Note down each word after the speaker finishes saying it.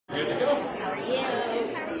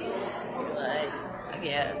Yes. How are you? Good.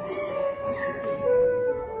 Yes.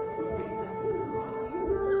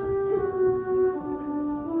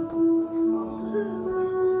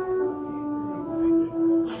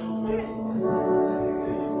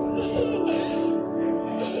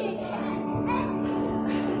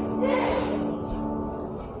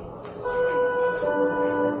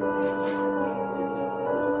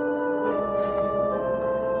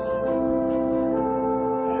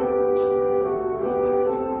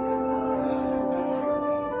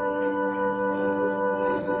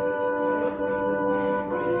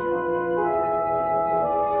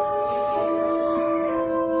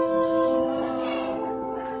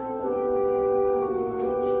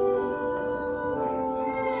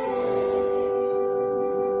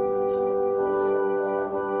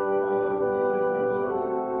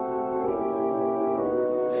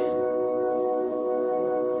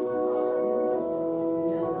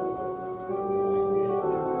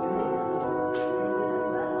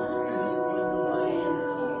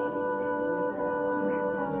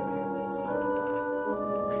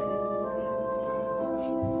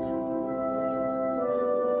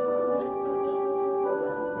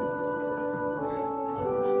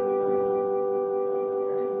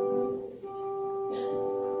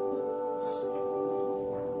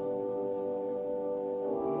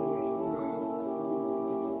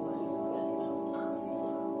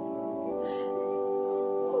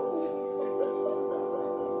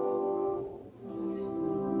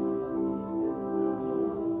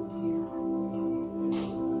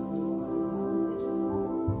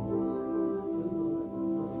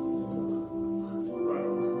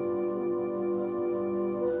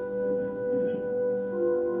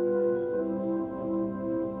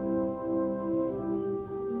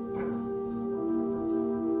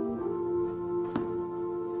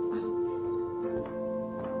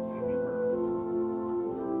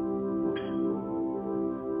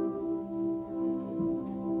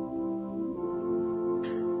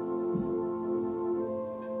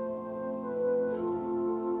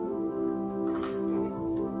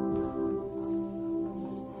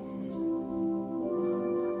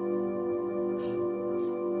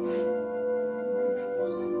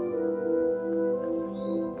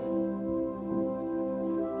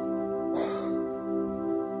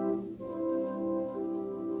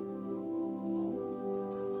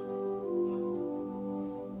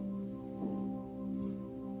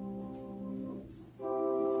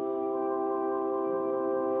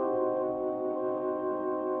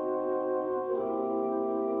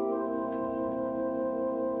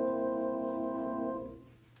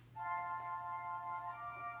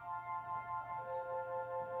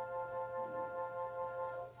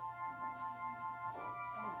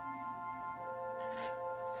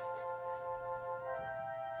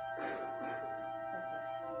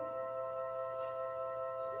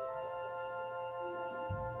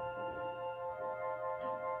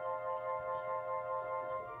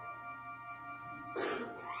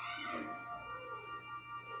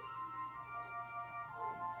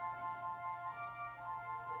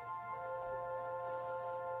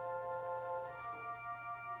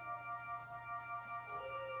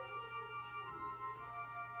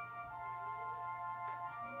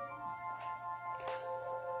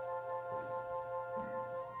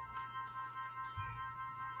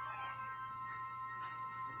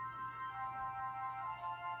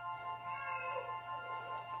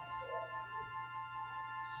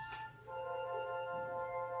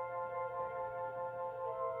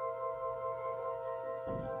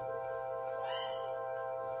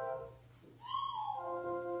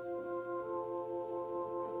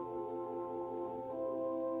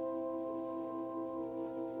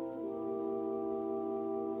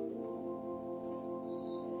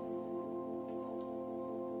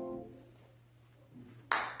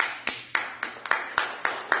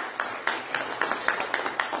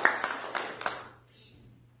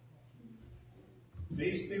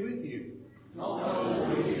 Peace be with you. Also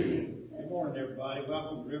with you. Good morning, everybody.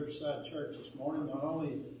 Welcome to Riverside Church this morning. Not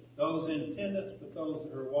only those in attendance, but those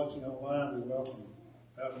that are watching online, we welcome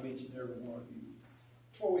each and every one of you.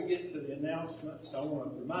 Before we get to the announcements, I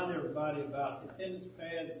want to remind everybody about the attendance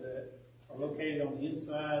pads that are located on the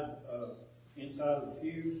inside of the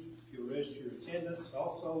pews. If you'll register your attendance.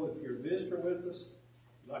 Also, if you're a visitor with us,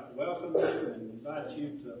 we'd like to welcome you and invite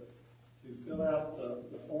you to fill out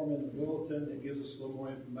the form in the bulletin that gives us a little more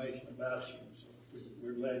information about you. So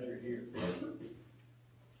we're glad you're here.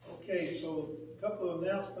 Okay, so a couple of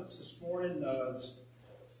announcements this morning.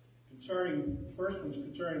 First one's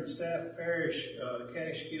concerning staff parish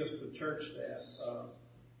cash gifts for church staff.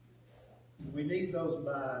 We need those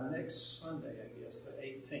by next Sunday, I guess, the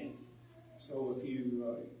 18th. So if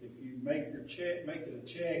you make it a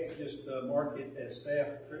check, just mark it as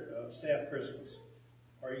staff Christmas,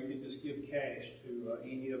 or you can just give cash to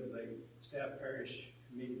any of the staff parish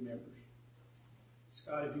committee members.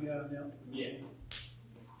 Scott, have you got an announcement? Yeah.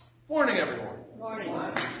 Morning, everyone. Morning.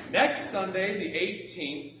 Next Sunday, the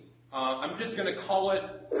 18th, I'm just going to call it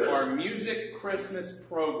our Music Christmas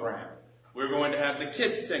program. We're going to have the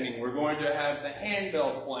kids singing. We're going to have the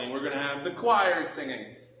handbells playing. We're going to have the choir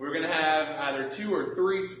singing. We're going to have either 2 or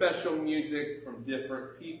 3 special music from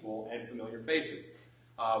different people and familiar faces.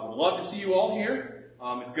 We'd love to see you all here.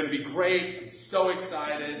 It's going to be great. I'm so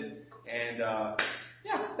excited. And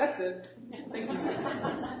yeah, that's it. Thank you.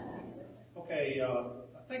 Okay,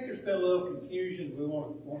 I think there's been a little confusion we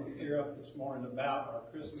want to clear up this morning about our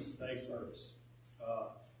Christmas Day service.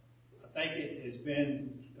 I think it has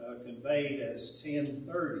been conveyed as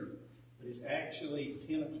 10:30, but it's actually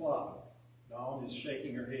 10 o'clock. Dawn is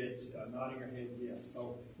shaking her head, nodding her head yes.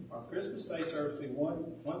 So our Christmas Day service will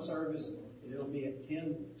be one service, and it'll be at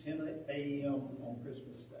 10 a.m. on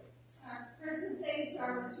Christmas Day. Our Christmas Eve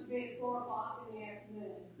service should be at 4 o'clock in the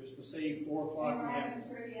afternoon. Christmas Eve, 4 o'clock in the And we're having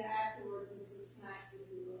afternoon. trivia afterwards and some snacks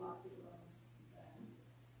if you would like to go.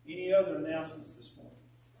 Any other announcements this morning?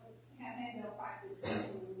 Have handbell practice this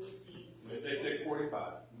week. Wednesday,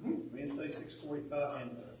 6:45. Wednesday, 6:45,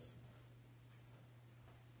 and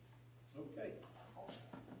okay.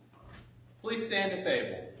 Please stand to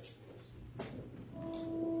fable.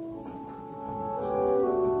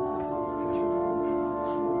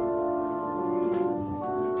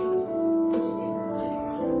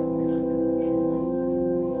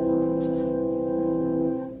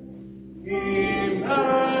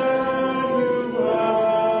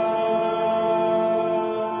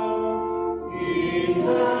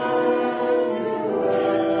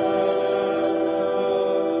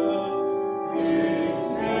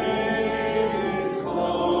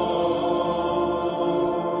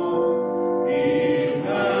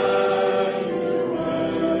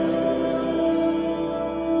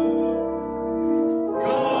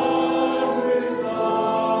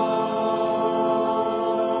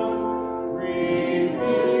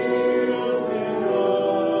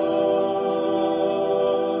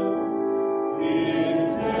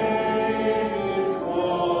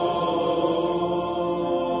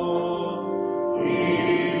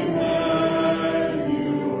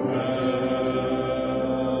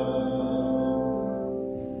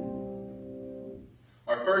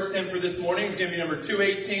 Give me number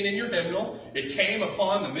 218 in your hymnal. It came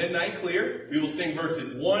upon the midnight clear. We will sing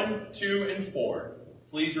verses 1, 2, and 4.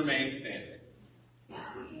 Please remain standing.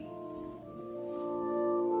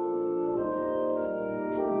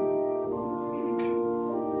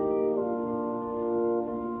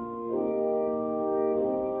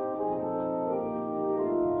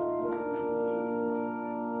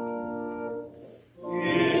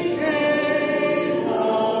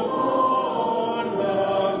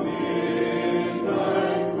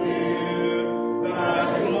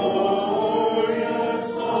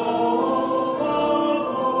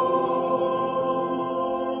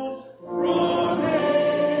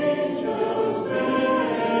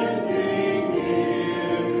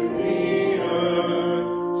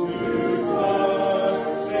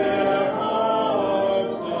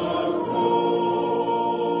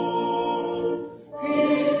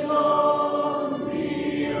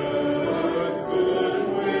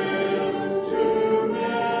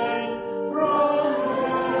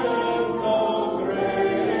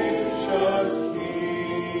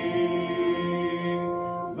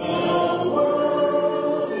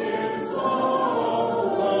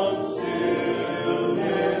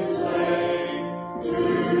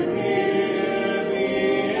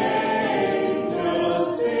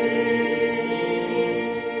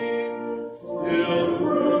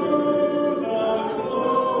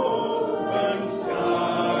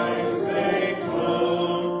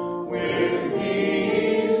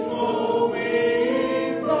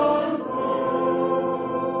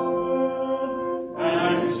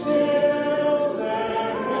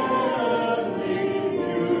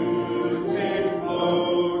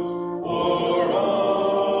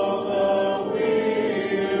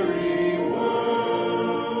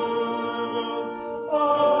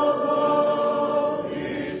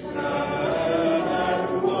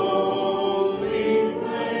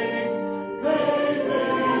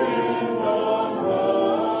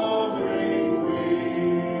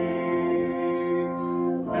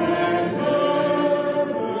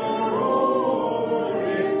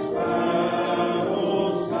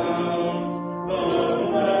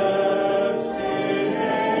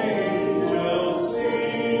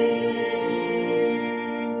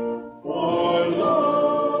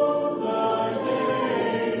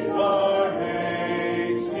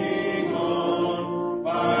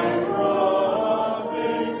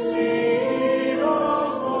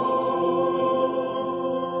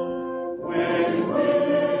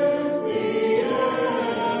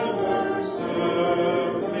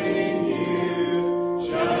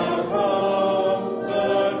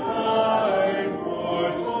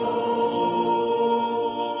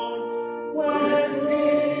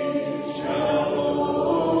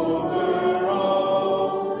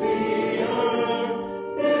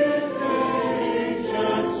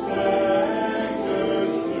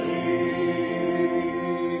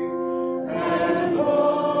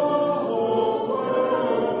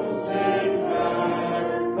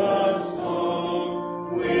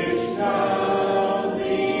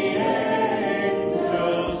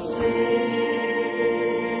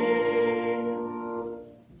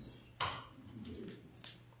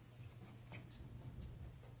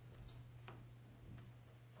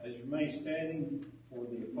 remain standing for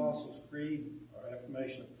the Apostles' Creed, our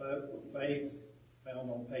affirmation of faith, found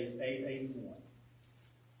on page 881.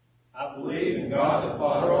 I believe in God the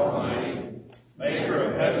Father Almighty, maker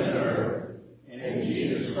of heaven and earth, and in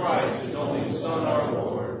Jesus Christ, his only Son, our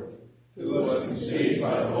Lord, who was conceived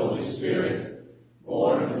by the Holy Spirit,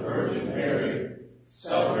 born of the Virgin Mary,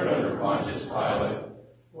 suffered under Pontius Pilate,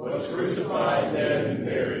 was crucified, dead, and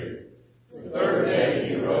buried. The third day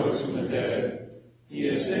he rose from the dead. He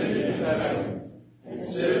ascended into heaven, and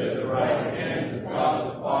sitteth at the right hand of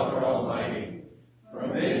God the Father Almighty.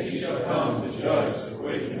 From thence he shall come to judge the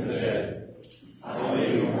quick and the dead. I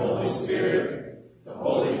believe in the Holy Spirit, the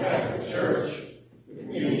Holy Catholic Church, the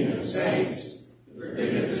communion of saints, the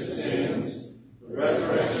forgiveness of sins, the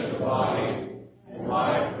resurrection of the body, and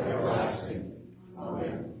life everlasting.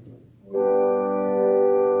 Amen.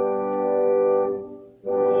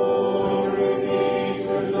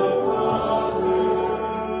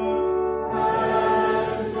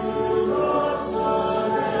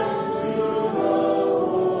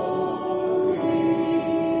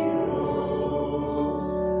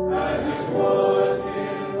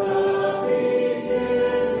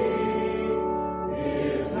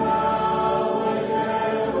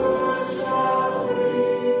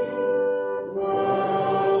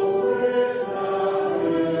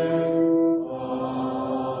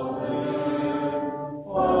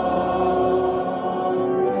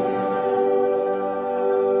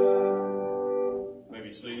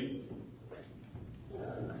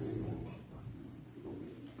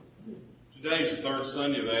 Today's the third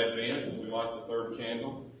Sunday of Advent. We light the third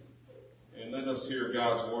candle. And let us hear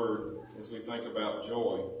God's word as we think about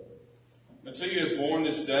joy. Unto you is born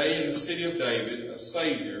this day in the city of David a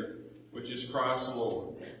Savior, which is Christ the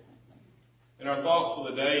Lord. And our thought for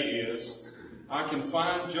the day is, I can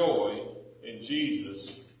find joy in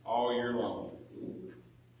Jesus all year long.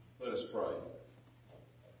 Let us pray.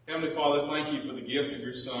 Heavenly Father, thank you for the gift of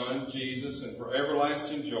your Son, Jesus, and for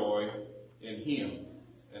everlasting joy in him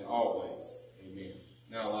and always. Amen.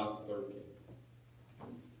 Now light the third candle.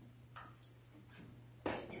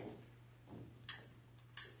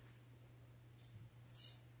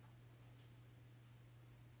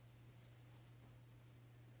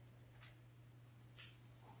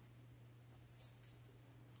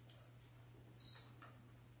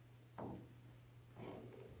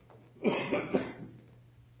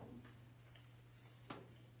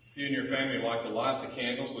 If you and your family would like to light the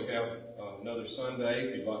candles, we have another Sunday.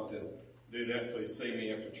 If you'd like to do that, please see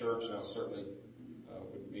me after church, and I certainly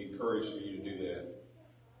would be encouraged for you to do that.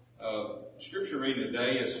 Scripture reading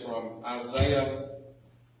today is from Isaiah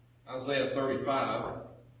 35.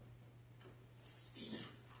 If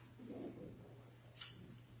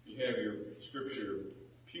you have your Scripture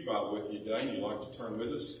Pew Bible with you today, and you'd like to turn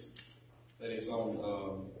with us, that is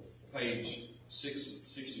on page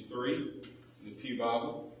 663 in the Pew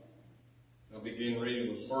Bible. I'll begin reading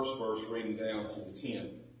with the first verse, reading down to the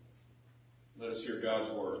 10th. Let us hear God's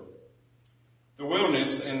word. The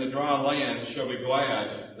wilderness and the dry land shall be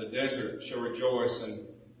glad. The desert shall rejoice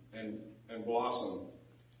and blossom.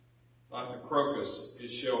 Like the crocus, it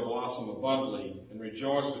shall blossom abundantly and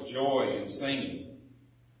rejoice with joy and singing.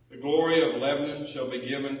 The glory of Lebanon shall be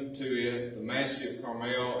given to it, the majesty of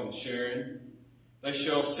Carmel and Sharon. They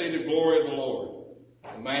shall see the glory of the Lord,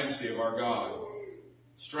 the majesty of our God.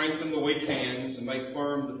 Strengthen the weak hands and make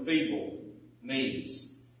firm the feeble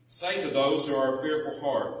knees. Say to those who are of fearful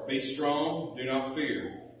heart, be strong, do not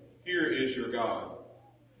fear. Here is your God.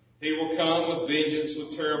 He will come with vengeance,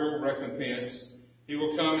 with terrible recompense. He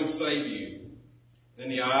will come and save you. Then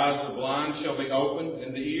the eyes of the blind shall be opened,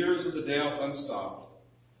 and the ears of the deaf unstopped.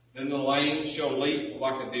 Then the lame shall leap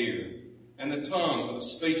like a deer, and the tongue of the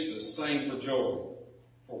speechless sing for joy.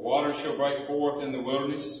 For water shall break forth in the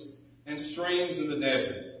wilderness, and streams in the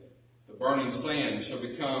desert. The burning sand shall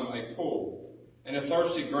become a pool, and a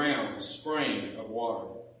thirsty ground a spring of water.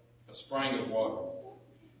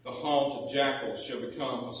 The haunt of jackals shall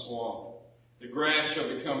become a swamp. The grass shall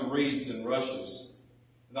become reeds and rushes.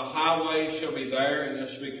 The highway shall be there, and it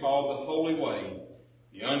shall be called the Holy Way.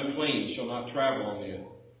 The unclean shall not travel on it,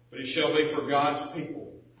 but it shall be for God's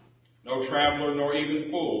people. No traveler nor even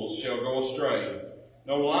fools shall go astray.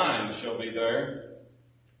 No lion shall be there,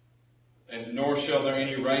 and nor shall there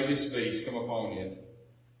any rabies beast come upon it.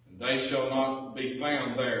 And they shall not be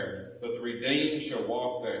found there, but the redeemed shall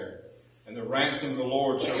walk there. And the ransom of the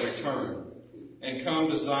Lord shall return, and come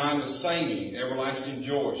to Zion with singing. Everlasting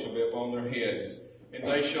joy shall be upon their heads, and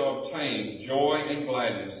they shall obtain joy and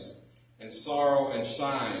gladness, and sorrow and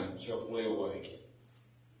sighing shall flee away.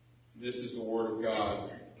 This is the word of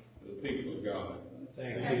God for the people of God.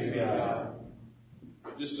 Thanks be to God.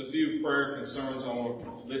 Just a few prayer concerns I want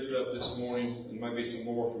to lift up this morning, and maybe some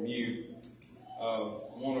more from you. I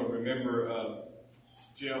want to remember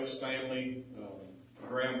Jeff's family,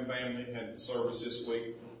 Graham family had service this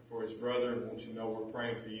week for his brother, and I want you to know we're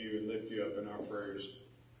praying for you and lift you up in our prayers.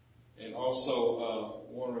 And also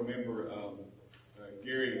want to remember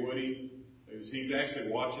Gary Woody, he's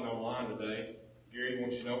actually watching online today. Gary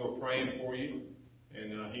wants you to know we're praying for you,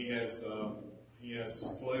 and he has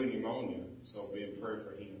flu pneumonia, so be in prayer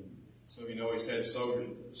for him. So you know he's had shoulder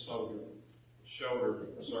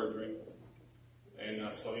surgery,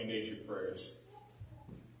 and so he needs your prayers.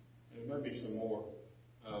 And there may be some more.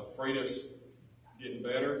 Frida's getting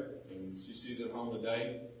better, and she's at home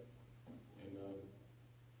today. And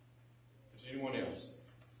is there anyone else?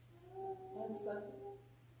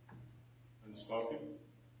 Unspoken?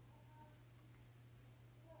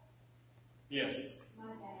 Yes. My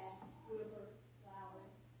dad, Wilbur Lowry.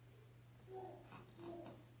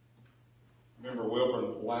 Remember Wilbur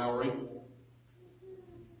Lowry?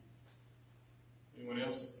 Anyone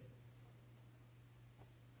else?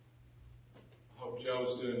 I hope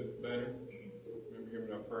Joe's doing better. Remember him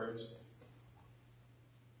in our prayers.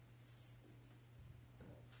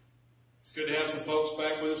 It's good to have some folks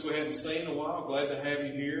back with us we hadn't seen in a while. Glad to have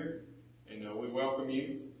you here. And we welcome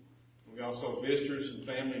you. We also have visitors and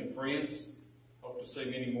family and friends. Hope to see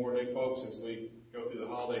many more new folks as we go through the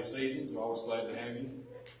holiday season. So always glad to have you.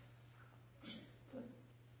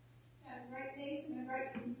 I have a great niece and a great,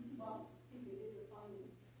 well, excuse me, these are funny.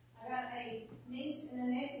 I got a niece and a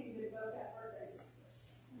nephew that both got birthdays this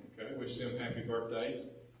year. Okay, wish them happy birthdays.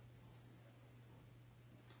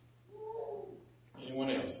 Anyone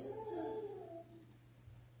else?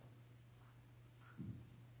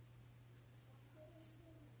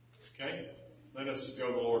 Okay, let us go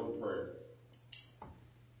to the Lord in prayer.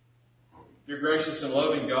 Dear gracious and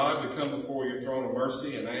loving God, we come before your throne of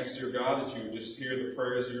mercy and ask, dear God, that you would just hear the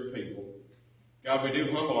prayers of your people. God, we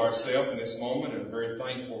do humble ourselves in this moment and are very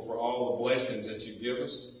thankful for all the blessings that you give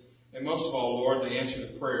us. And most of all, Lord, the answer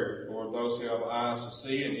to prayer. Lord, those who have eyes to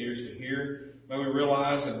see and ears to hear, may we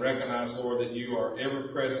realize and recognize, Lord, that you are ever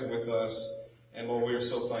present with us. And Lord, we are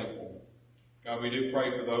so thankful. God, we do pray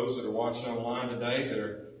for those that are watching online today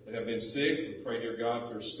that have been sick. We pray, dear God,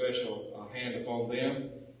 for a special hand upon them.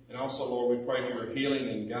 And also, Lord, we pray for your healing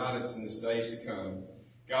and guidance in these days to come.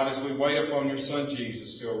 God, as we wait upon your Son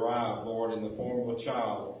Jesus to arrive, Lord, in the form of a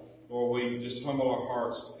child, Lord, we just humble our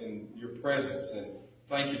hearts in your presence and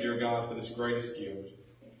thank you, dear God, for this greatest gift.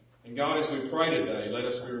 And God, as we pray today, let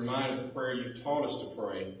us be reminded of the prayer you taught us to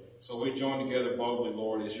pray. So we join together boldly,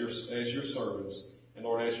 Lord, as your servants and,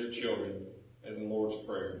 Lord, as your children, as in the Lord's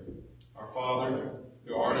Prayer. Our Father,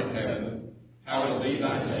 who art in heaven, hallowed be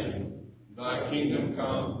thy name. Thy kingdom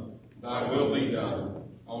come, thy will be done,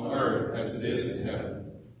 on earth as it is in heaven.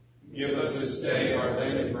 Give us this day our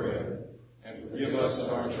daily bread, and forgive us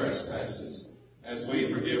of our trespasses, as we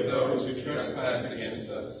forgive those who trespass against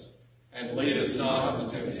us. And lead us not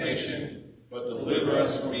into temptation, but deliver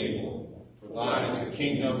us from evil. For thine is the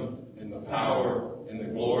kingdom, and the power, and the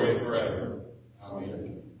glory forever.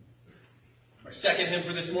 Amen. Our second hymn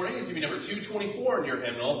for this morning is going to be number 224 in your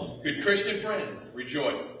hymnal, Good Christian Friends,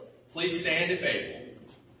 Rejoice. Please stand if able.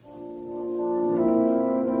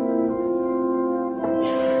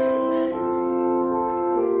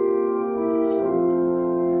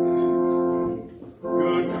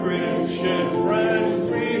 Good Christian friends,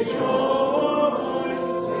 rejoice.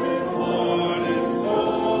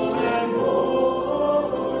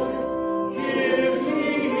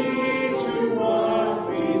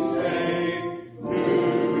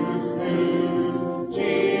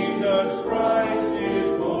 Christ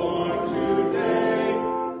is born today.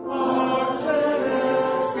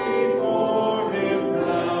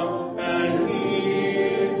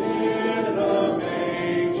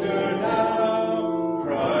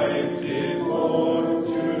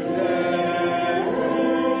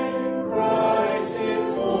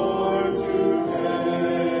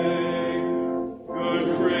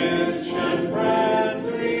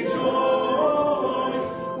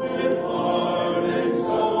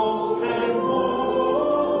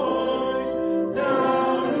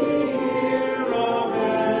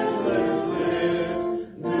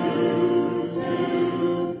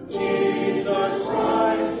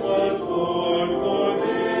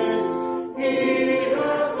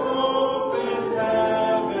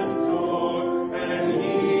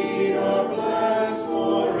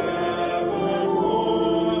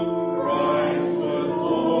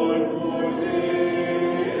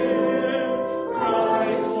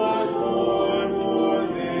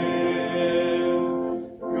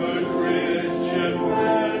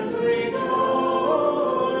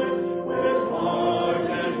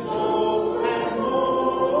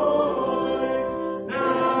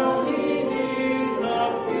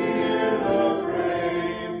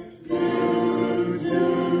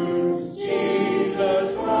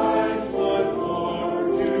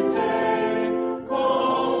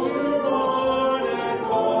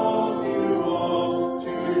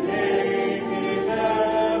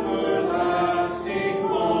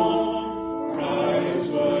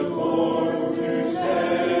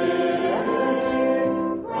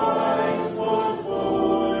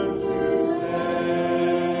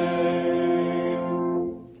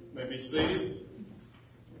 you.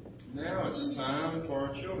 Now it's time for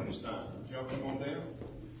our children's time. Jumping on down.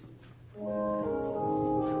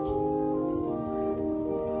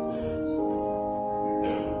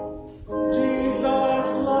 Jesus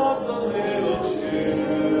loves the little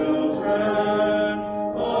children,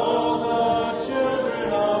 all the children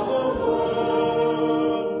of the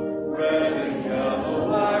world. Red and yellow,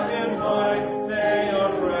 black and white, they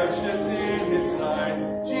are precious in His sight.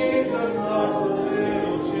 Jesus loves the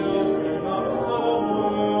little children of the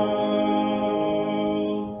world.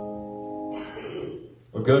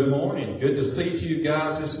 Well, good morning. Good to see you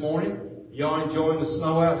guys this morning. Y'all enjoying the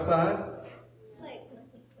snow outside?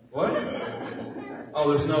 What? Oh,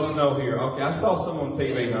 there's no snow here. Okay, I saw some on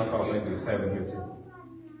TV and I thought maybe it was happening here too.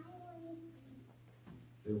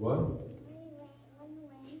 Do what?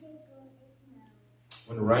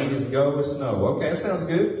 When the rain is go, it's snow. Okay, that sounds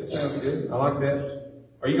good. That sounds good. I like that.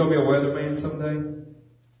 Are you going to be a weatherman someday?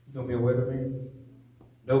 You going to be a weatherman?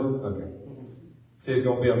 Nope. Okay. So he's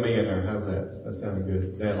going to be a millionaire. How's that? That sounded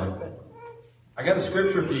good. Dad like that. I got a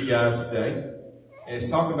scripture for you guys today, and it's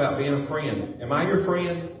talking about being a friend. Am I your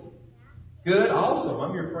friend? Good, awesome.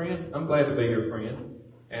 I'm your friend. I'm glad to be your friend,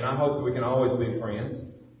 and I hope that we can always be friends.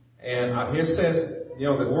 And it says,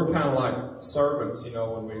 that we're kind of like servants, when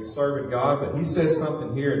we're serving God. But He says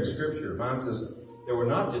something here in Scripture reminds us that we're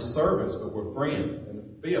not just servants, but we're friends. And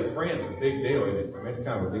to be a friend is a big deal, isn't it? I mean, it's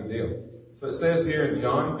kind of a big deal. So it says here in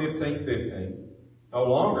John 15:15. No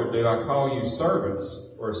longer do I call you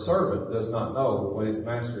servants, for a servant does not know what his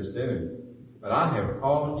master is doing. But I have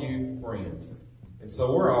called you friends. And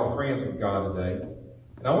so we're all friends with God today.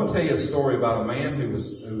 And I want to tell you a story about a man who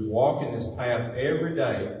was walking this path every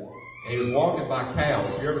day. And he was walking by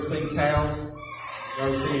cows. Have you ever seen cows? You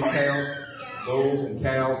ever seen cows? Bulls and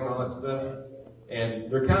cows and all that stuff? And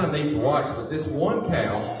they're kind of neat to watch. But this one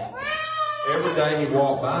cow, every day he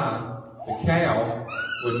walked by, the cow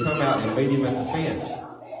would come out and meet him at the fence.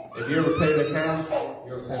 Have you ever petted a cow?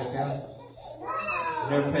 You ever pet a cow?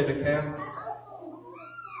 You ever petted a cow?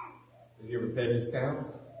 Have you ever petted his cows?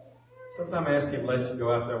 Sometimes I ask him to let you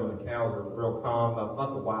go out there when the cows are real calm,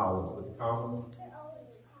 not the wild ones, but the calm ones.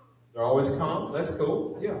 They're always calm? That's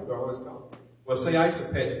cool. Yeah, they're always calm. Well, see, I used to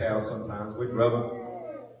pet cows sometimes. We'd rub them.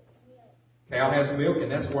 Cow has milk,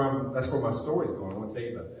 and that's where my story's going. I want to tell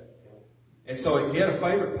you about that. And so he had a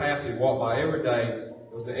favorite path he'd walk by every day.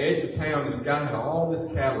 It was the edge of town. This guy had all this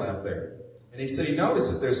cattle out there. And he said he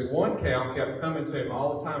noticed that there's one cow kept coming to him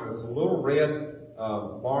all the time. It was a little red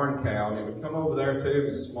barn cow, and it would come over there too. It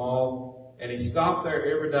was small. And he stopped there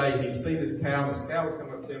every day. He'd see this cow, and this cow would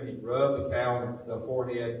come up to him. He'd rub the cow on the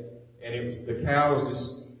forehead. And the cow was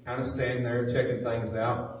just kind of standing there checking things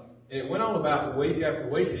out. And it went on about week after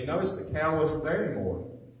week, and he noticed the cow wasn't there anymore.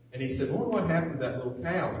 And he said, I wonder what happened to that little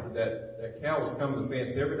cow. He said that cow was coming to the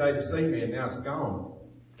fence every day to see me, and now it's gone.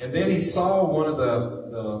 And then he saw one of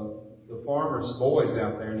the farmer's boys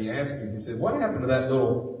out there, and he asked him, he said, what happened to that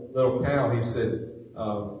little cow? He said,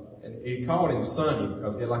 and he called him Sonny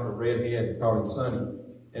because he had like a red head. He called him Sonny.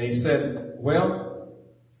 And he said, well,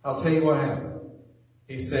 I'll tell you what happened.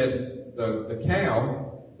 He said, the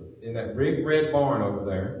cow in that big red barn over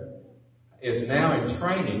there is now in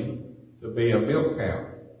training to be a milk cow.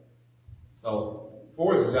 So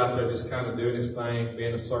before it was out there just kind of doing his thing,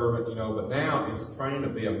 being a servant, but now it's training to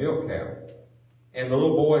be a milk cow. And the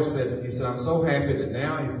little boy said, I'm so happy that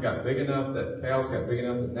now he's got big enough, that cow's got big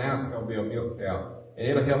enough that now it's going to be a milk cow. And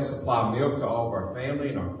it'll help supply milk to all of our family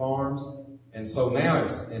and our farms. And so now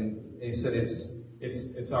he said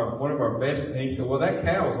it's one of our best. And he said, well, that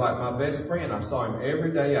cow is like my best friend. I saw him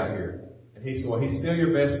every day out here. And he said, well, he's still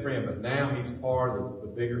your best friend, but now he's part of the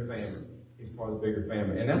bigger family. He's part of the bigger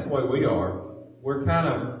family. And that's the way we are. We're kind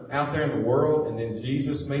of out there in the world, and then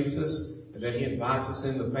Jesus meets us, and then He invites us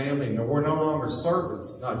in the family. And we're no longer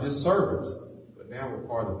servants, not just servants, but now we're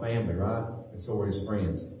part of the family, right? And so we're His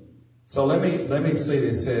friends. So let me see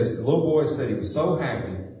this. It says, the little boy said he was so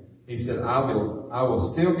happy. He said, I will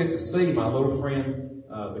still get to see my little friend,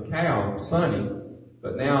 the cow, Sonny,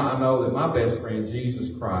 but now I know that my best friend,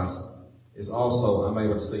 Jesus Christ, is also, I'm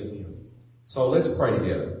able to see Him. So let's pray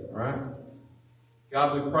together, all right?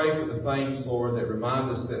 God, we pray for the things, Lord, that remind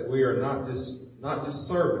us that we are not just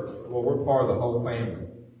servants, but Lord, we're part of the whole family.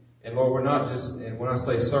 And Lord, we're not just, and when I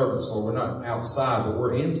say servants, Lord, we're not outside, but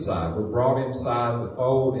we're inside. We're brought inside the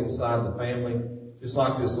fold, inside the family, just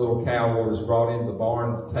like this little cow, Lord, is brought into the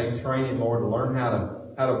barn to take training, Lord, to learn how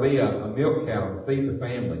to be a milk cow, to feed the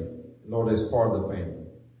family. And Lord, as part of the family.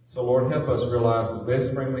 So Lord, help us realize the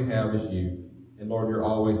best friend we have is You. And Lord, You're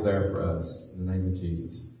always there for us. In the name of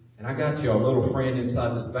Jesus. And I got you a little friend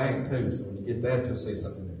inside this bag too, so when you get that, you'll see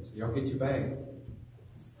something there. So y'all get your bags.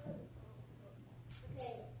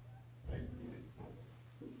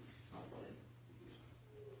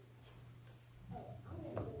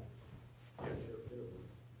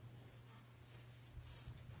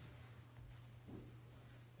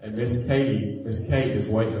 And Miss Kate is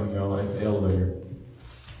waiting on y'all at the elevator.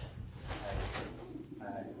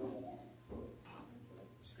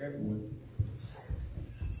 Just grab one.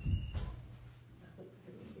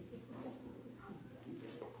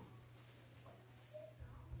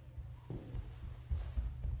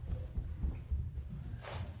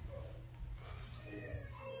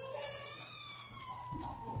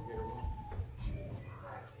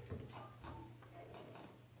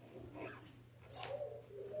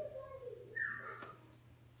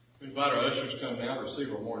 We invite our ushers to come now to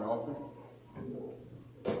receive our morning offering.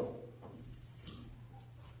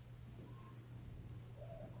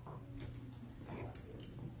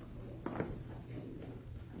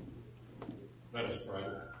 Let us pray.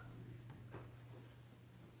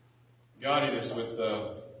 God, it is with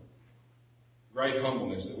great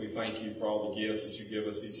humbleness that we thank you for all the gifts that you give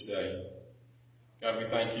us each day. God, we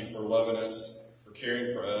thank you for loving us, for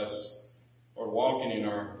caring for us, Lord, walking in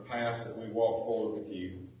our paths that we walk forward with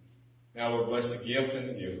you. Now, Lord, bless the gift and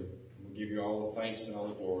the giver. And we'll give you all the thanks and all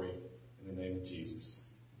the glory in the name of Jesus.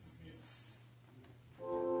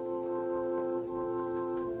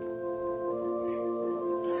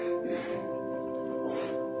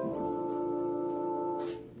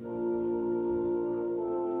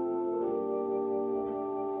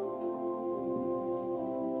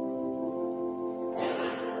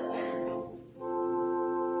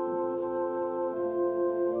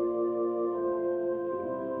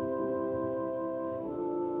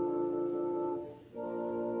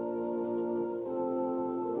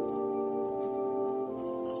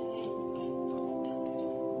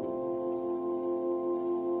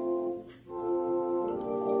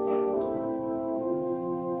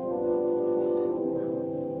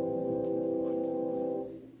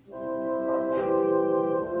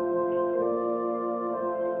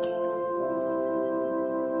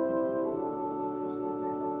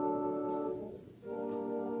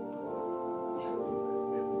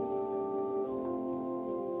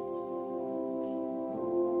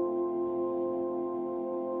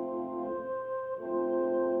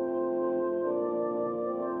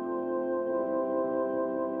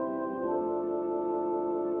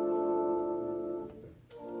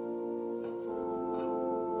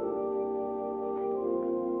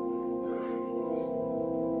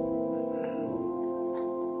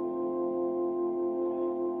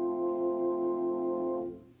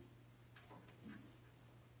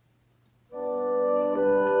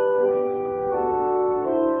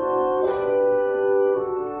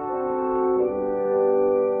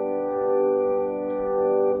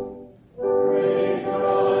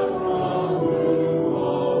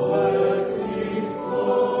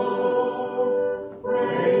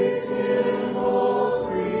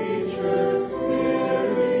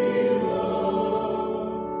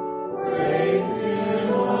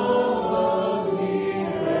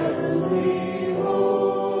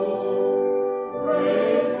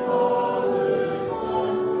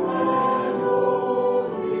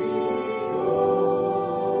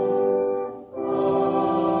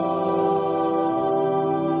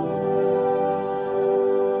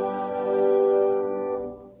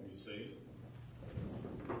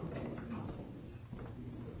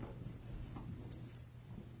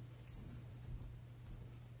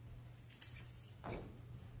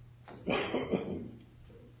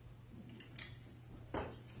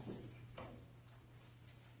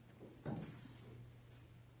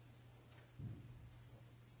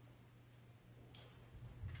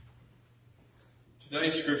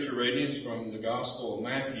 Today's scripture reading is from the Gospel of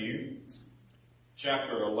Matthew,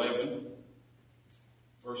 chapter 11,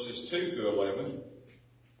 verses 2 through 11.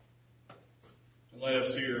 And let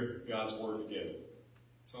us hear God's word together.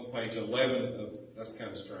 It's on page 11 of, that's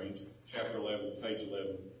kind of strange, chapter 11, page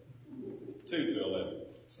 11, 2 through 11.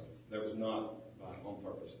 So that was not on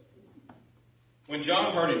purpose. When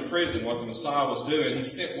John heard in prison what the Messiah was doing, he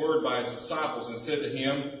sent word by his disciples and said to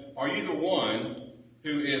him, "Are you the one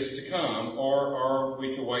who is to come, or are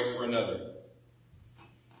we to wait for another?"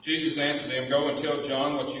 Jesus answered them, "Go and tell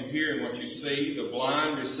John what you hear and what you see. The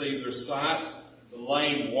blind receive their sight, the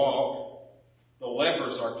lame walk, the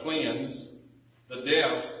lepers are cleansed, the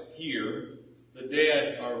deaf hear, the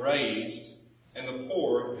dead are raised, and the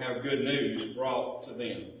poor have good news brought to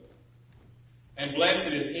them. And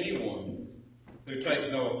blessed is anyone who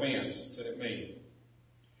takes no offense at me."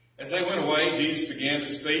 As they went away, Jesus began to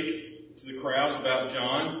speak to the crowds about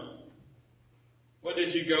John. "What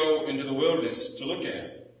did you go into the wilderness to look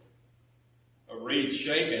at? A reed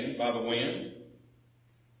shaken by the wind?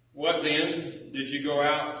 What then did you go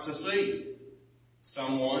out to see?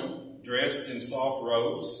 Someone dressed in soft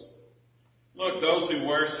robes? Look, those who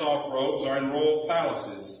wear soft robes are in royal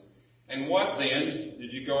palaces. And what then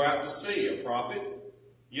did you go out to see? A prophet?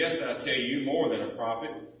 Yes, I tell you, more than a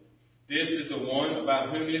prophet. This is the one about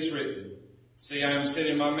whom it is written, See, I am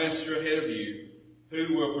sending my messenger ahead of you,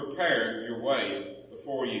 who will prepare your way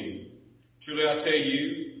before you. Truly I tell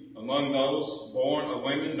you, among those born of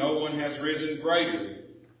women, no one has risen greater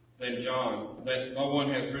than John the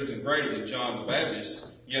Baptist,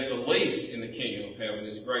 yet the least in the kingdom of heaven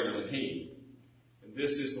is greater than he. And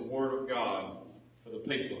this is the word of God for the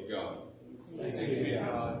people of God. Thanks be to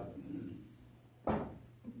God.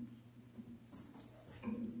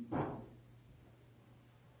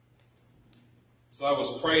 So I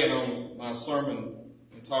was praying on my sermon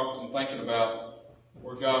and thinking about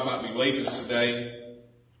where God might be leading us today.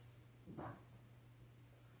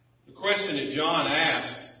 The question that John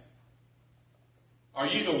asked, are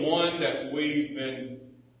you the one that we've been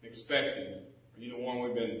expecting? Are you the one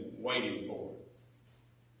we've been waiting for?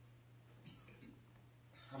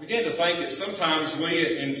 I began to think that sometimes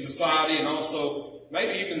we in society, and also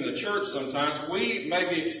maybe even in the church sometimes, we may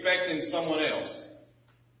be expecting someone else.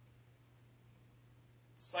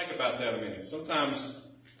 Let's think about that a minute. Sometimes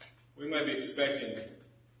we may be expecting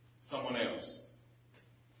someone else.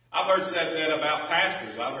 I've heard said that about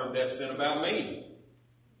pastors. I've heard that said about me.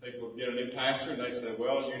 People would get a new pastor and they'd say,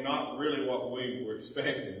 well, you're not really what we were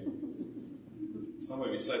expecting. Some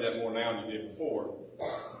of you say that more now than you did before.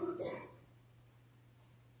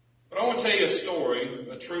 But I want to tell you a story,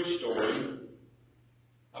 a true story,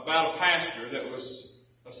 about a pastor that was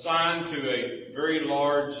assigned to a very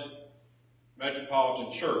large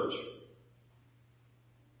metropolitan church.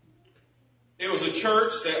 It was a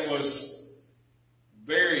church that was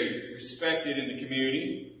very respected in the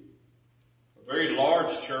community, a very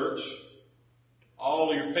large church.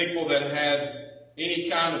 All your people that had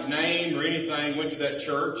any kind of name or anything went to that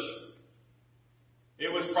church.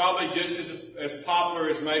 It was probably just as popular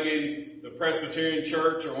as maybe the Presbyterian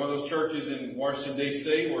church or one of those churches in Washington,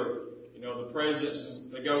 D.C., where the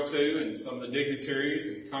presidents they go to and some of the dignitaries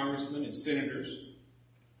and congressmen and senators.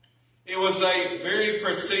 It was a very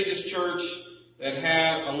prestigious church that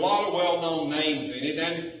had a lot of well-known names in it,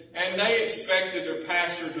 and they expected their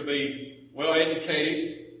pastor to be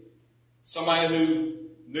well-educated, somebody who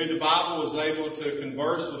knew the Bible, was able to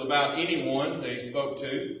converse with about anyone they spoke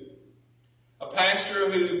to, a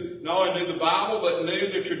pastor who not only knew the Bible, but knew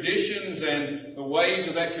the traditions and the ways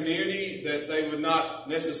of that community, that they would not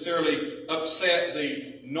necessarily upset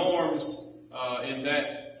the norms in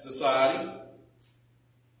that society.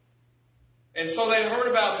 And so they heard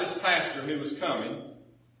about this pastor who was coming,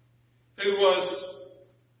 who was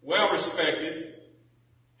well respected,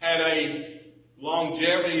 had a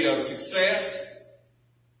longevity of success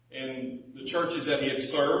in the churches that he had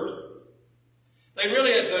served. They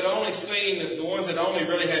really had only seen, the ones that only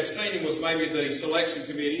really had seen him was maybe the selection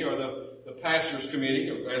committee or the pastor's committee,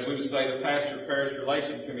 or as we would say, the pastor-parish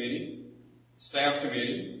relation committee, staff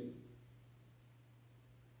committee.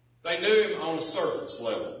 They knew him on a surface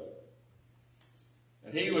level.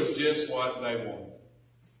 And he was just what they wanted.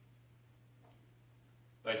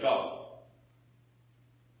 They thought.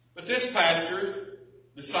 But this pastor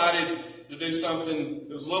decided to do something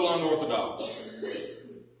that was a little unorthodox.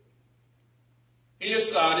 He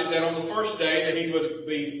decided that on the first day that he would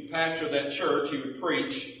be pastor of that church, he would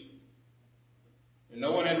preach. And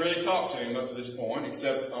no one had really talked to him up to this point,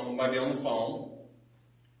 except maybe on the phone.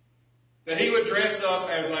 That he would dress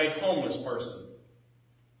up as a homeless person.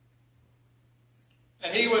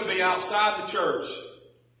 And he would be outside the church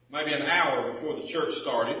maybe an hour before the church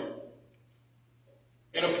started,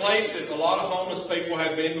 in a place that a lot of homeless people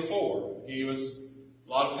had been before. He was a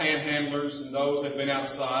lot of panhandlers and those that had been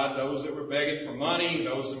outside, those that were begging for money,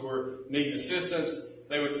 those that were needing assistance.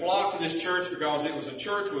 They would flock to this church because it was a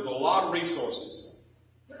church with a lot of resources.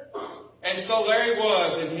 And so there he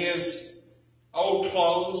was in his old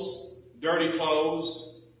clothes, dirty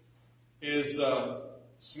clothes, his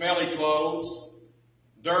smelly clothes,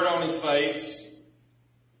 dirt on his face,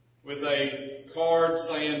 with a card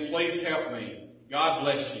saying, "Please help me. God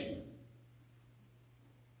bless you."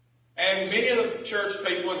 And many of the church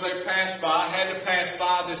people, as they passed by, had to pass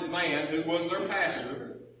by this man who was their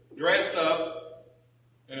pastor, dressed up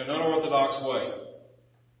in an unorthodox way.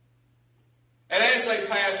 And as they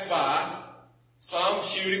passed by, some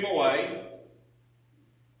shooed him away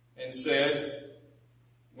and said,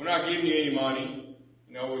 "We're not giving you any money.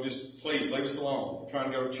 We'll just, please leave us alone. We're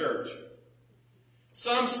trying to go to church."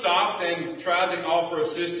 Some stopped and tried to offer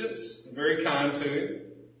assistance, very kind to him.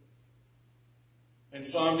 And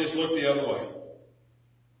some just looked the other way.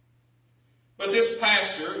 But this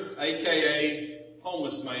pastor, a.k.a.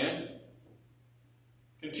 homeless man,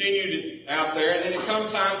 continued out there, and then it come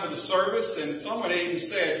time for the service, and someone even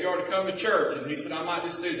said, you ought to come to church. And he said, I might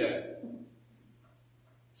just do that.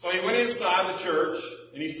 So he went inside the church,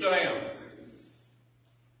 and he sat down.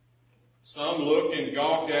 Some looked and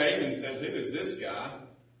gawked at him and said, who is this guy?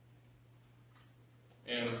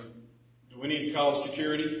 And do we need to call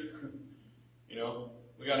security? You know,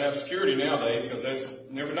 we got to have security nowadays because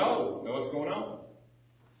they never know what's going on.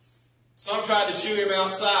 Some tried to shoo him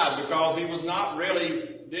outside because he was not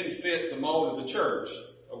really, didn't fit the mold of the church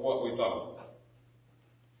of what we thought.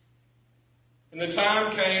 And the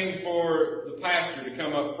time came for the pastor to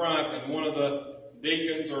come up front, and one of the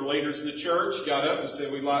deacons or leaders of the church got up and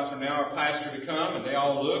said, we'd like for now our pastor to come. And they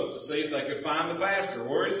all looked to see if they could find the pastor.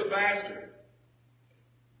 Where is the pastor?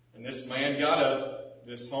 And this man got up,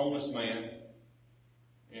 this homeless man,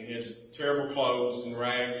 in his terrible clothes and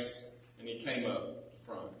rags, and he came up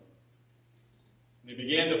front. And he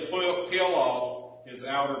began to peel off his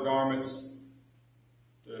outer garments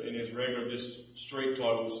in his regular just street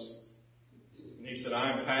clothes. And he said,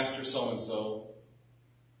 I am Pastor so-and-so.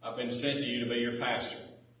 I've been sent to you to be your pastor.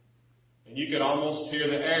 And you could almost hear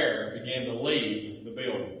the air begin to leave the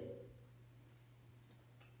building.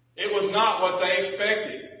 It was not what they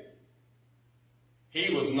expected.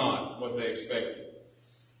 He was not what they expected.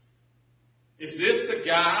 Is this the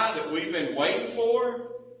guy that we've been waiting for?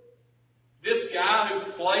 This guy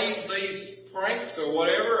who plays these pranks or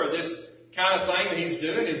whatever, or this kind of thing that he's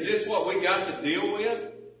doing, is this what we got to deal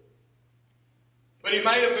with? But he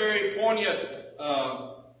made a very poignant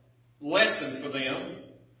lesson for them.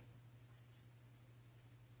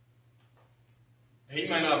 He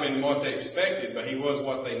may not have been what they expected, but he was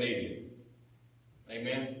what they needed.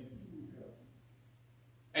 Amen?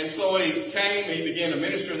 And so he came, he began to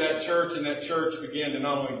minister to that church, and that church began to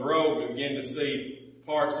not only grow, but began to see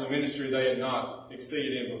parts of the ministry they had not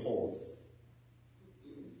exceeded in before.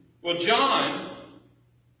 Well, John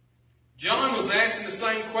was asking the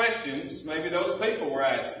same questions maybe those people were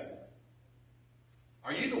asking.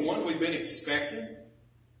 Are you the one we've been expecting?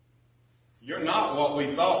 You're not what we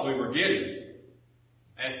thought we were getting.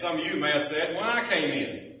 As some of you may have said when I came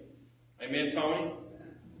in. Amen, Tony?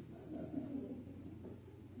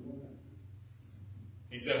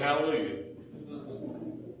 He said, hallelujah.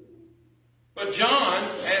 But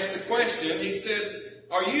John asked the question, he said,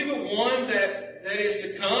 are you the one that is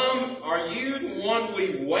to come? Are you the one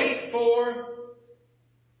we wait for?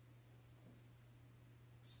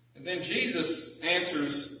 And then Jesus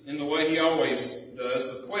answers in the way he always does,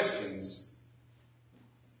 with questions.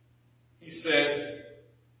 He said,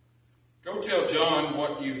 go tell John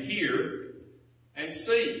what you hear and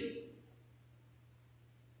see.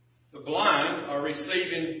 The blind are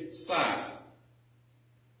receiving sight.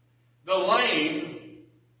 The lame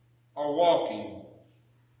are walking.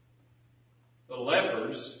 The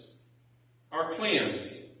lepers are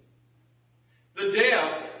cleansed. The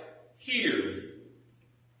deaf hear.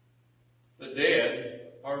 The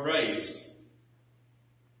dead are raised.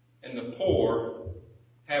 And the poor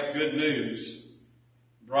have good news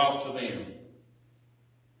brought to them.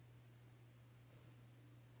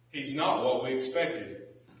 He's not what we expected.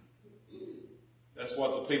 That's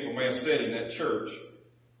what the people may have said in that church.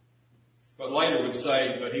 But later would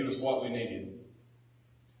say, but he was what we needed.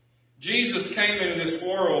 Jesus came into this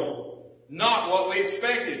world not what we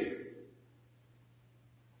expected.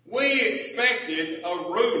 We expected a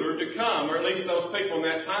ruler to come, or at least those people in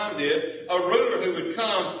that time did, a ruler who would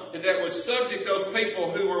come and that would subject those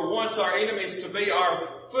people who were once our enemies to be our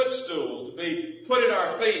footstools, to be put at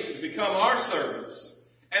our feet, to become our servants.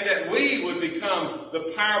 And that we would become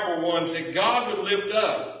the powerful ones that God would lift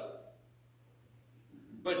up.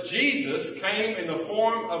 But Jesus came in the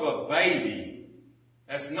form of a baby.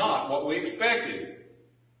 That's not what we expected.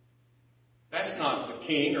 That's not the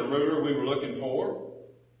king or ruler we were looking for.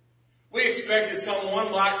 We expected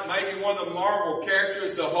someone like maybe one of the Marvel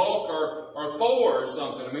characters, the Hulk or Thor or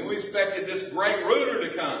something. I mean, we expected this great ruler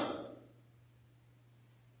to come.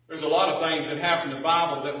 There's a lot of things that happen in the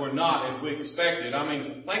Bible that were not as we expected. I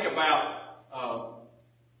mean, think about,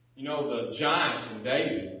 the giant in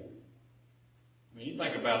David. I mean, you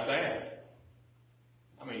think about that.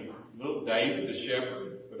 I mean, little David, the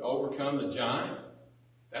shepherd, would overcome the giant.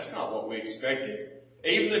 That's not what we expected.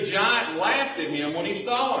 Even the giant laughed at him when he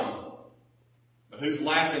saw him. But who's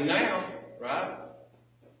laughing now, right?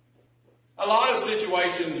 A lot of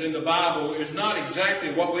situations in the Bible is not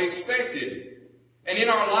exactly what we expected. And in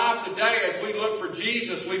our life today, as we look for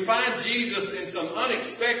Jesus, we find Jesus in some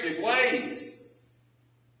unexpected ways.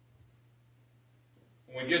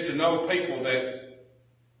 When we get to know people that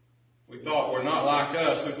we thought were not like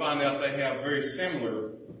us, we find out they have very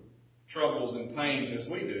similar troubles and pains as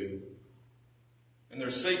we do. And they're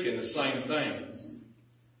seeking the same things.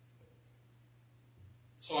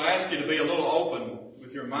 So I ask you to be a little open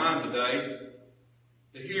with your mind today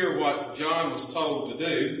to hear what John was told to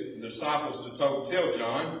do, the disciples to tell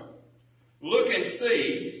John. Look and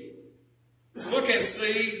see,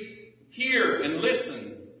 hear and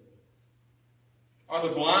listen. Are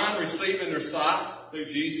the blind receiving their sight through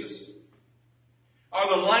Jesus? Are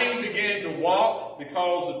the lame beginning to walk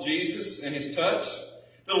because of Jesus and his touch?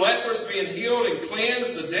 The lepers being healed and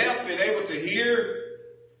cleansed, the deaf being able to hear,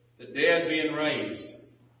 the dead being raised,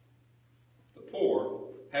 the poor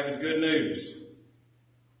having good news.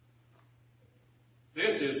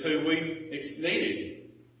 This is who we needed.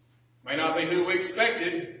 May not be who we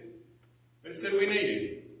expected, but it's who we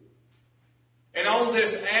needed. And on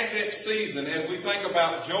this Advent season, as we think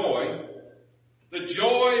about joy,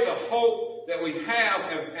 the hope that we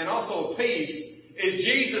have, and also peace, is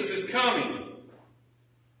Jesus is coming.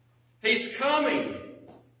 He's coming.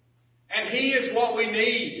 And he is what we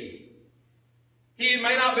need. He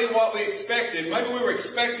may not be what we expected. Maybe we were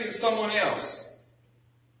expecting someone else.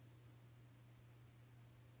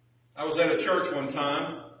 I was at a church one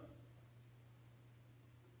time,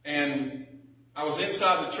 and I was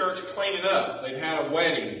inside the church cleaning up. They'd had a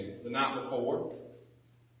wedding the night before.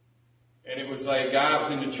 And it was a guy that was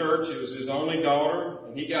in the church. It was his only daughter.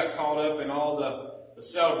 And he got caught up in all the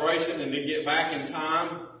celebration and to get back in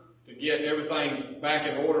time to get everything back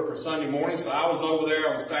in order for Sunday morning. So I was over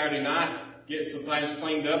there on Saturday night getting some things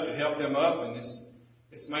cleaned up to help them up. And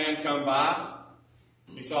this man come by.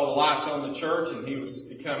 He saw the lights on the church, and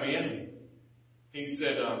he come in. And he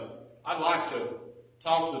said, I'd like to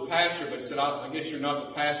talk to the pastor, but he said, I guess you're not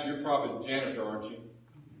the pastor. You're probably the janitor, aren't you?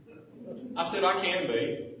 I said, I can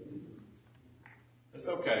be. It's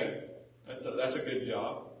okay. That's a good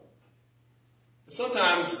job. But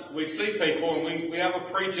sometimes we see people and we have a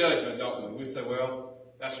prejudgment, don't we? We say, well,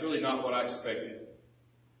 that's really not what I expected.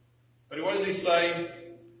 But what does he say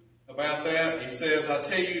about that? He says, I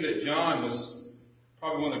tell you that John was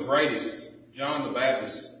probably one of the greatest, John the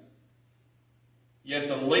Baptist. Yet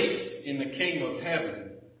the least in the kingdom of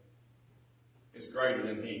heaven is greater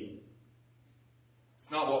than he. It's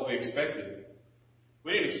not what we expected.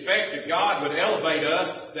 We didn't expect that God would elevate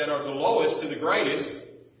us that are the lowest to the greatest.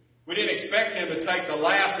 We didn't expect him to take the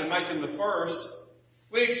last and make them the first.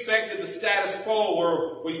 We expected the status quo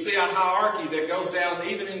where we see a hierarchy that goes down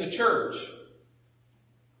even in the church.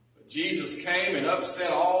 But Jesus came and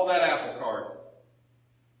upset all that apple cart.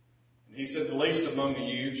 And he said, the least among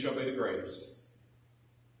you shall be the greatest.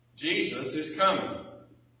 Jesus is coming.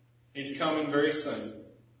 He's coming very soon.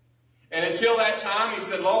 And until that time, he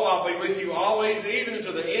said, lo, I'll be with you always, even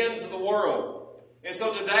unto the ends of the world. And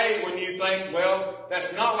so today, when you think, well,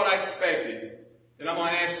 that's not what I expected, then I'm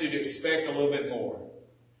going to ask you to expect a little bit more.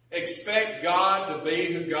 Expect God to be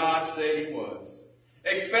who God said he was.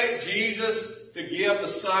 Expect Jesus to give the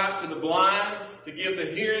sight to the blind, to give the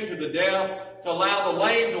hearing to the deaf, to allow the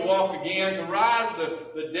lame to walk again, to rise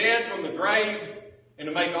the dead from the grave, and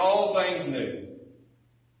to make all things new.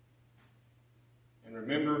 And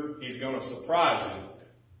remember, he's going to surprise you.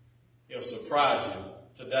 He'll surprise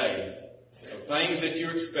you today. Of things that you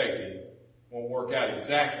expected won't work out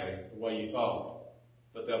exactly the way you thought,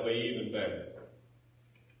 but they'll be even better.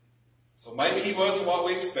 So maybe he wasn't what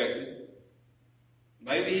we expected.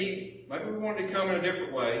 Maybe we wanted to come in a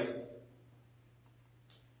different way.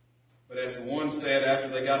 But as the one said after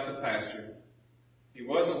they got the pastor, he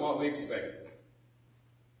wasn't what we expected,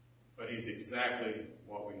 but he's exactly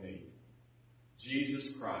what we need.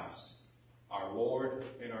 Jesus Christ, our Lord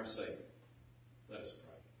and our Savior. Let us pray.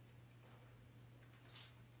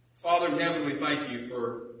 Father in heaven, we thank you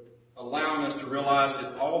for allowing us to realize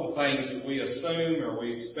that all the things that we assume or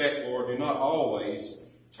we expect, Lord, do not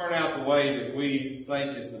always turn out the way that we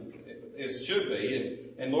think it should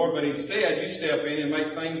be. And Lord, but instead, you step in and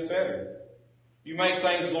make things better. You make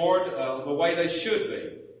things, Lord, the way they should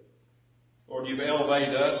be. Lord, you've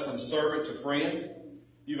elevated us from servant to friend.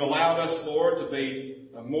 You've allowed us, Lord, to be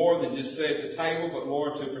more than just sit at the table, but,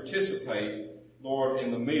 Lord, to participate, Lord,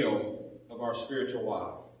 in the meal of our spiritual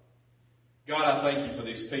life. God, I thank you for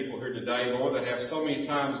these people here today, Lord, that have so many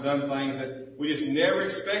times done things that we just never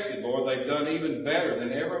expected, Lord. They've done even better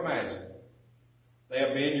than ever imagined. They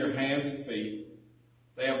have been your hands and feet.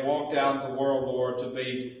 They have walked out in the world, Lord, to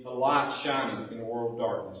be a light shining in a world of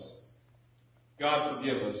darkness. God,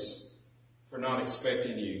 forgive us for not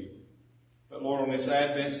expecting you. But, Lord, on this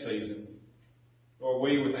Advent season, Lord,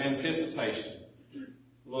 we with anticipation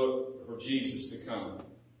look for Jesus to come.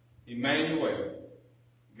 Emmanuel,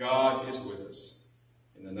 God is with us.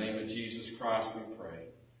 In the name of Jesus Christ we pray.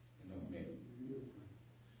 Amen.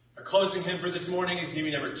 Our closing hymn for this morning is going to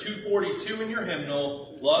be number 242 in your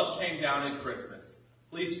hymnal, Love Came Down at Christmas.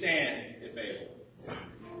 Please stand if able.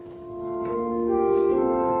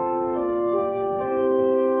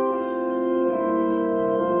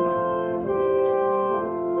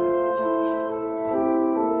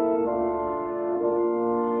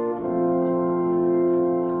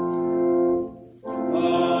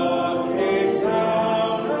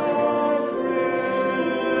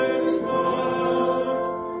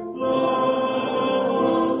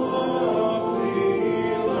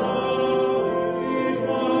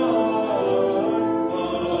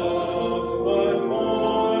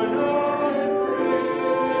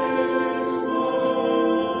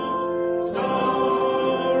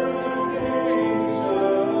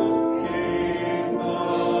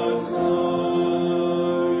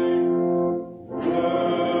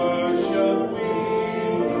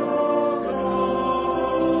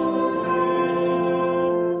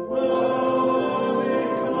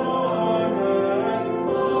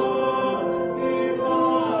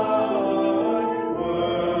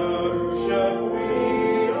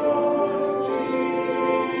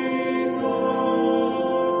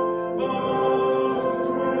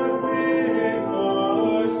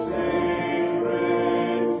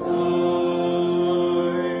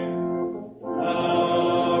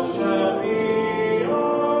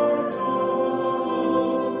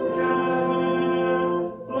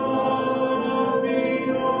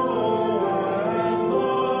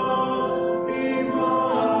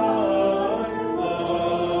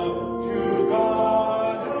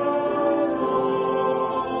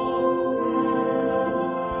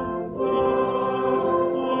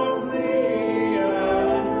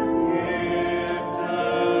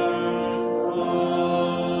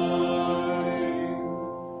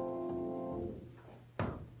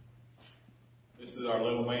 This is our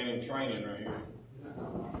little man in training right here.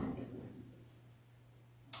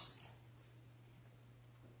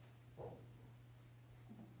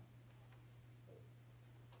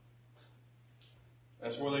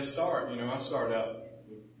 That's where they start. You know, I started out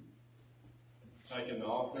with taking the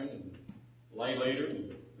offering and lay leader,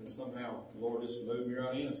 and somehow the Lord just moved me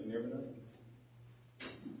right in, so you never know.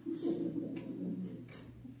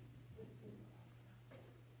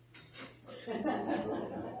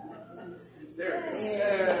 There we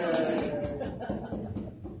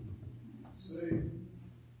See,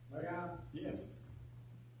 may I? Yes.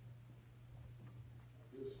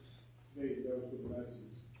 This today goes with the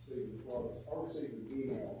message. See, as far as I received an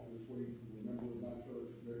email this week from a member of my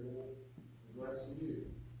church, addressing you.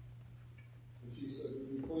 And she said, would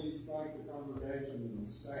you please thank the congregation and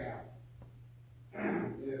the staff at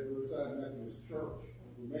Riverside Methodist Church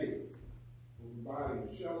for me for providing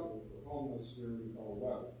shelter for homeless during the cold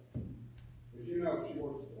weather. As you know, she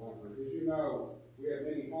works at the library. As you know, we have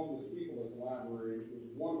many homeless people at the library. It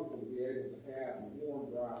was wonderful to be able to have a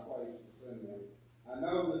warm, dry place to send them. I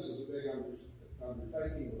know this is a big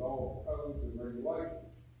undertaking with all the codes and regulations.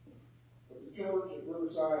 But the church at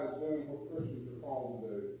Riverside is doing what Christians are called to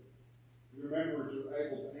do. Your members are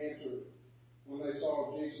able to answer when they saw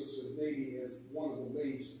Jesus as needy as one of the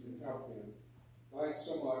least and help him. Thanks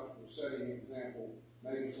so much for setting an example.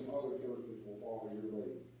 Maybe some other churches will follow your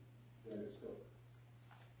lead. Dennis Cook.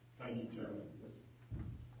 Thank you, Terry.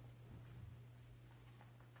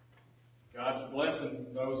 God's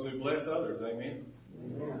blessing those who bless others. Amen.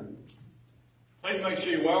 Amen. Please make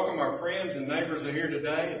sure you welcome our friends and neighbors that are here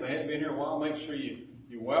today. If they haven't been here a while, make sure you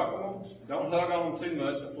welcome them. Don't hug on them too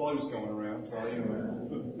much. The flu's going around. So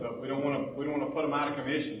but we don't want to put them out of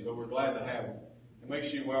commission, but we're glad to have them. And make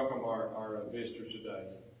sure you welcome our visitors today.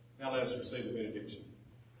 Now let us receive the benediction.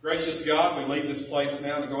 Gracious God, we leave this place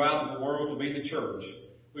now to go out into the world to be the church.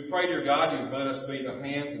 We pray, dear God, you let us be the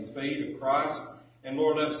hands and feet of Christ. And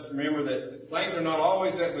Lord, let us remember that things are not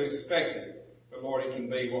always that we expected, but Lord, it can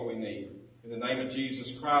be what we need. In the name of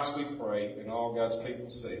Jesus Christ we pray, and all God's people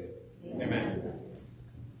say, Amen.